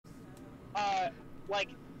like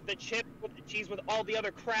the chip with the cheese with all the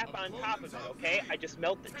other crap on top of it. Okay, I just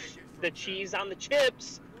melt the cheese on the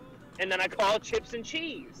chips, and then I call it chips and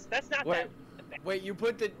cheese. That's not Wait, that. wait, you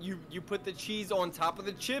put the cheese on top of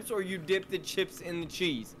the chips, or you dip the chips in the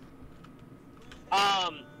cheese?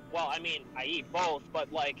 Well, I mean, I eat both,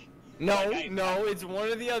 but like. No, no, it's one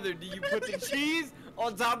or the other. Do you put the cheese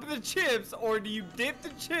on top of the chips, or do you dip the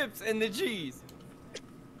chips in the cheese?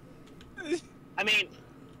 I mean,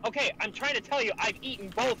 okay, I'm trying to tell you, I've eaten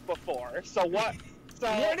both before. So what?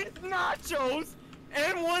 So one is nachos,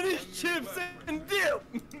 and one is chips and dip.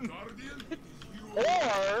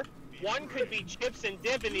 Or one could be chips and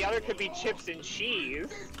dip, and the other could be chips and cheese.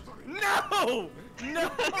 No,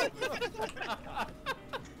 no.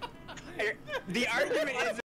 The argument is